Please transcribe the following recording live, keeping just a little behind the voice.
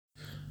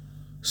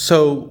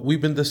So,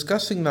 we've been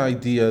discussing the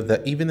idea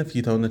that even if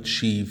you don't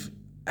achieve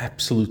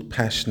absolute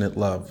passionate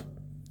love,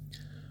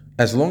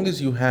 as long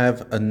as you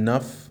have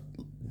enough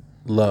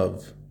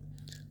love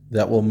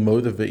that will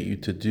motivate you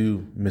to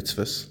do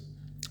mitzvahs,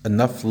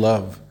 enough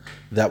love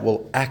that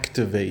will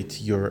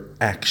activate your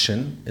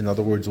action, in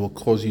other words, will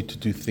cause you to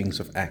do things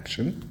of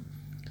action,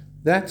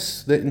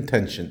 that's the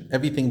intention.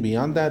 Everything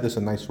beyond that is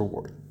a nice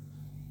reward.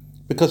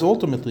 Because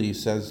ultimately, he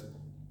says,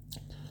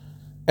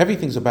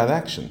 everything's about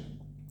action.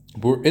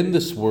 We're in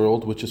this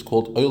world which is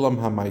called Olam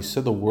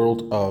HaMaaseh, the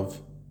world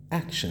of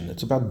action.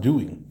 It's about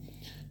doing.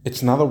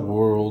 It's not a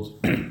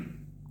world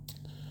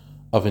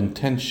of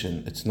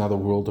intention. It's not a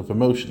world of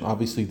emotion.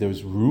 Obviously,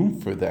 there's room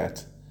for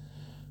that,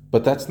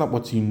 but that's not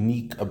what's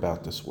unique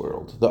about this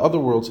world. The other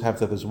worlds have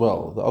that as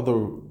well. The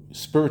other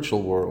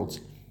spiritual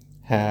worlds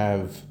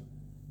have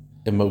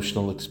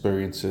emotional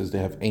experiences. They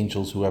have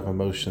angels who have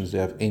emotions. They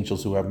have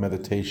angels who have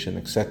meditation,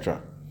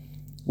 etc.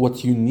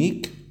 What's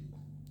unique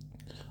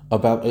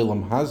about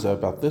Olam Hazeh,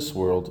 about this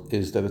world,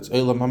 is that it's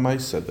Olam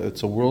HaMaaseh, that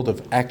it's a world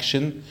of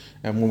action.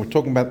 And when we're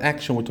talking about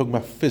action, we're talking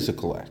about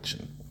physical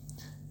action.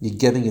 You're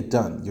getting it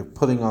done. You're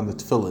putting on the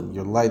tefillin.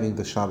 You're lighting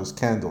the Shabbos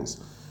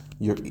candles.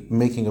 You're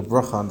making a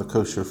bracha on the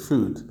kosher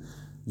food.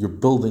 You're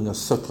building a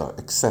sukkah,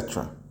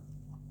 etc.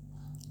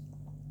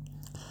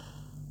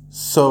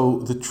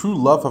 So the true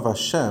love of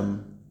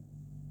Hashem,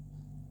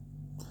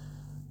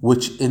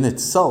 which in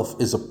itself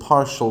is a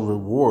partial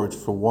reward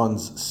for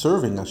one's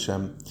serving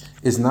Hashem,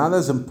 is not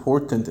as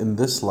important in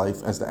this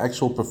life as the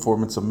actual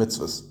performance of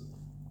mitzvahs.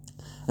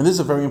 And this is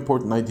a very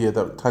important idea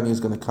that Tanya is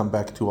going to come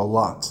back to a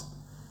lot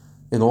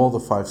in all the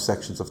 5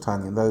 sections of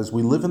Tanya. And that is,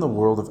 we live in a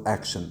world of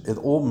action.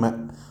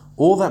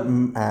 All that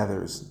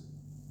matters,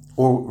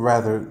 or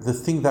rather, the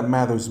thing that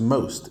matters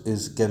most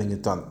is getting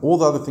it done. All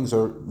the other things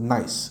are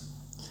nice.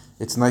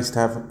 It's nice to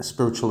have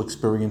spiritual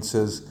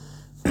experiences.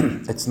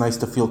 It's nice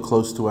to feel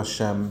close to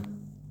Hashem.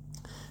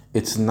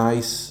 It's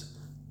nice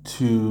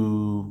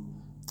to,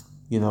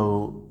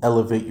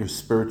 elevate your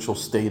spiritual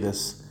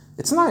status.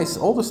 It's nice.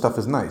 All this stuff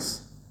is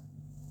nice.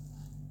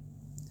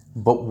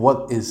 But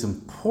what is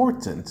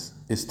important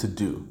is to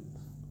do.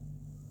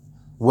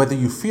 Whether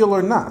you feel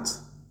or not,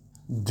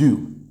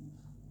 do.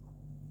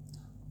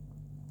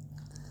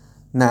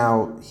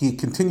 Now, he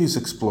continues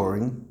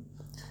exploring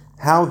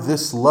how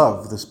this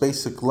love, this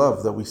basic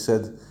love that we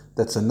said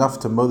that's enough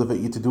to motivate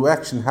you to do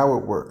action, how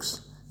it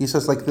works. He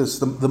says like this,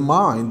 the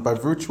mind, by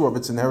virtue of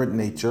its inherent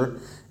nature,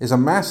 is a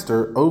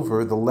master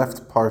over the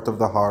left part of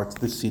the heart,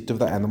 the seat of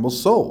the animal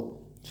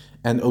soul,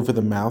 and over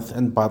the mouth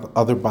and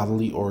other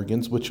bodily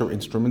organs, which are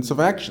instruments of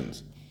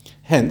actions.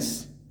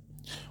 Hence,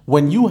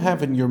 when you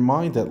have in your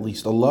mind at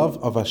least a love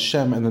of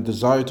Hashem and a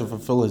desire to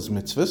fulfill His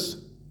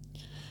mitzvahs,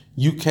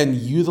 you can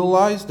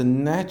utilize the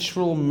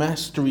natural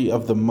mastery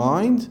of the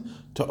mind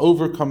to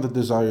overcome the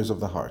desires of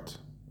the heart,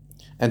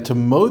 and to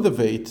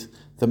motivate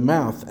the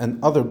mouth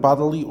and other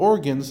bodily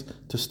organs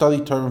to study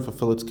Torah and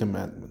fulfill its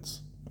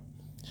commandments.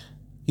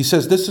 He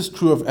says this is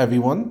true of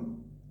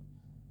everyone,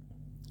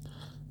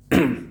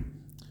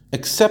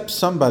 except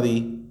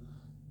somebody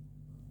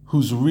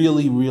who's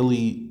really,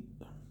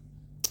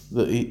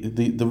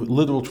 the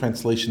literal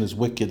translation is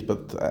wicked,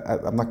 but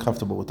I'm not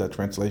comfortable with that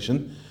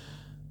translation.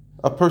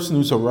 A person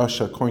who's a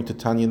rasha, according to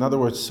Tanya, in other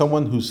words,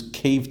 someone who's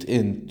caved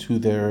in to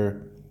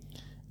their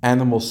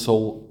animal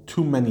soul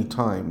too many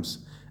times,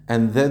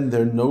 and then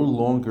they're no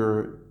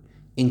longer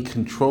in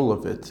control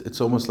of it.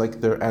 It's almost like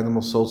their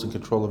animal soul's in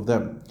control of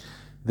them.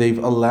 They've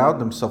allowed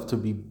themselves to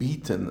be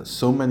beaten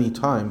so many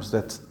times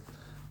that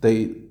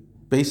they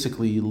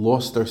basically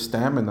lost their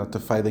stamina to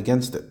fight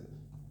against it.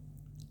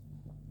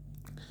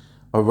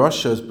 A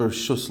rasha is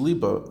Bershus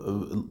Liba.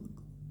 A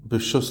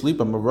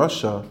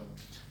rasha,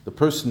 the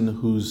person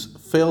who's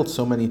failed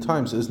so many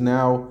times, is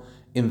now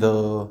in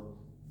the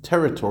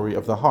territory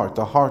of the heart.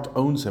 The heart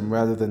owns him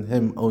rather than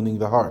him owning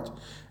the heart.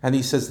 And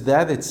he says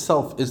that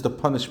itself is the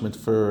punishment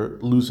for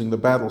losing the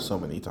battle so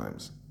many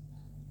times.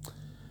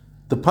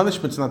 The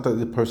punishment's not that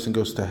the person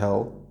goes to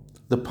hell.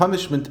 The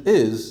punishment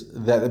is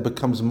that it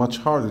becomes much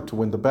harder to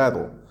win the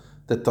battle,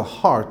 that the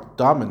heart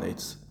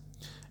dominates.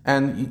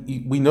 And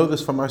we know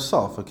this from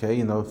ourselves, okay?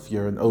 If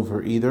you're an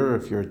overeater,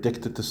 if you're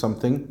addicted to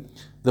something,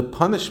 the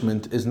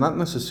punishment is not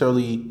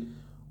necessarily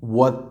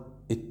what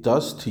it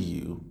does to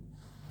you.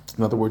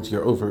 In other words,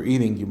 you're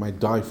overeating, you might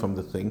die from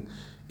the thing.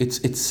 It's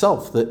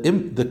itself, the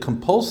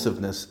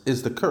compulsiveness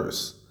is the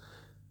curse.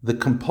 The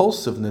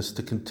compulsiveness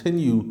to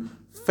continue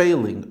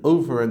failing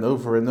over and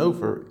over and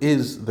over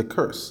is the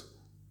curse.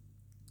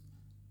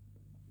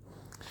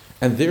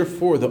 And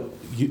therefore,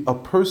 a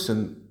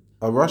person,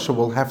 a rasha,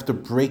 will have to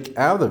break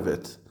out of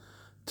it,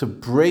 to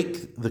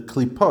break the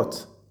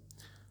klipot,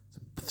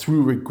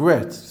 through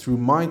regret, through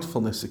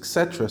mindfulness,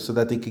 etc., so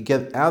that they could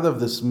get out of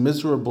this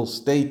miserable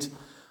state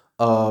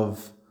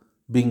of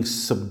being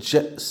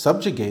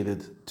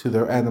subjugated to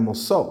their animal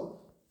soul.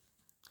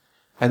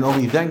 And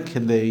only then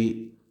can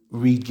they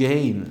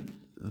regain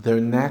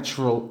their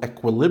natural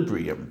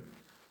equilibrium,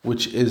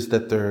 which is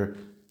that their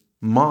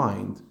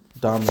mind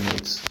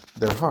dominates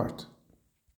their heart.